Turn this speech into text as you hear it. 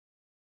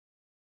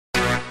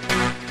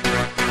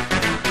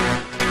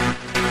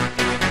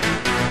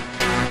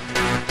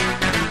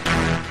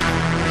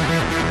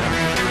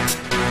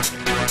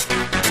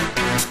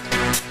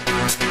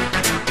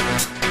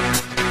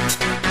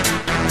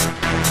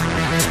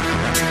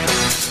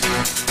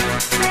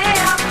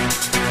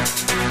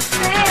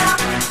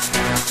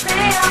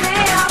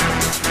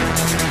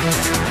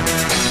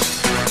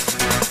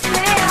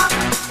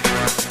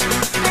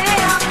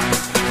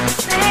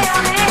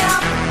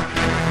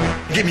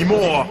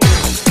more.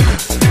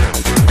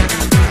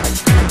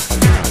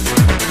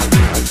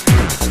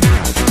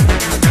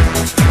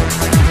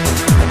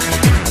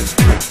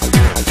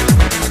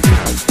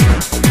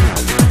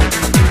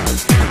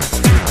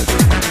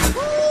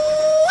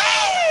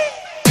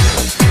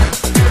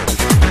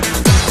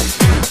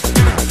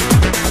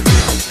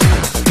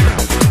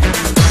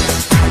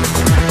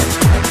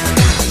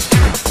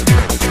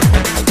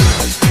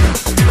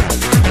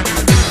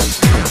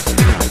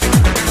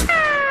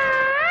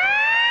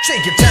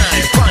 Take your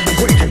time, find a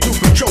way to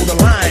control the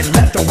line.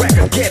 Let the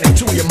record get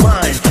into your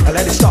mind and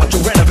let it start to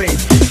renovate.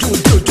 Do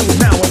it good, do it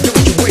now, and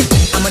don't you wait.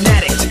 I'm an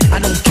addict, I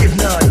don't give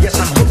none. Yes,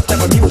 I'm hooked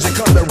up with music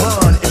on the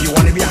run. If you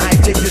wanna be high,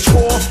 take the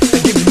score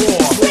and give me more.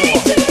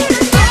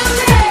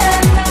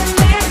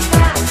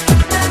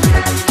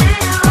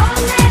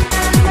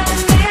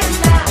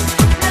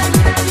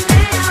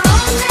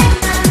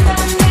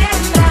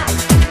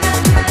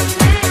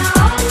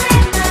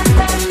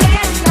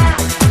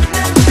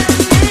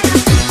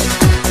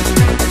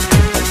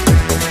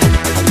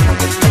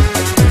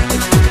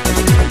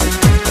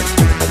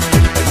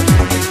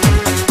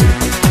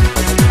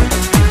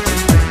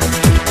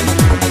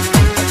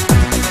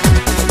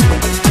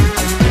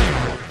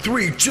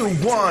 Three, two,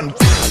 one.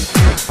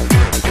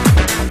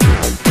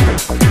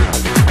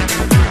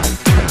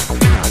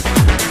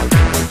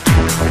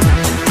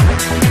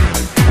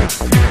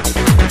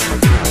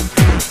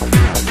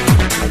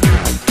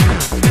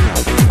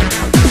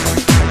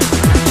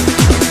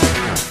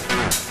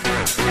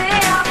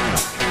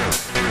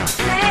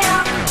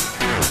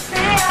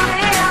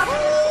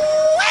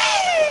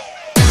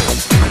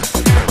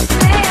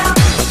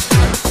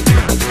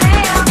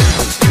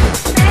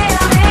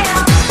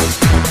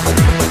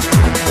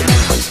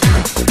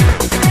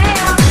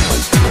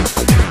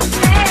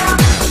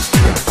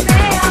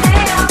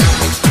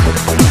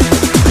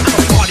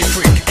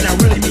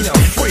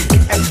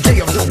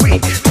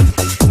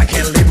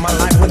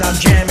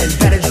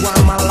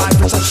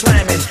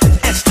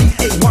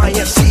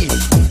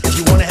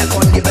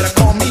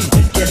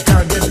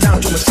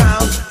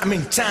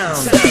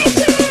 Town.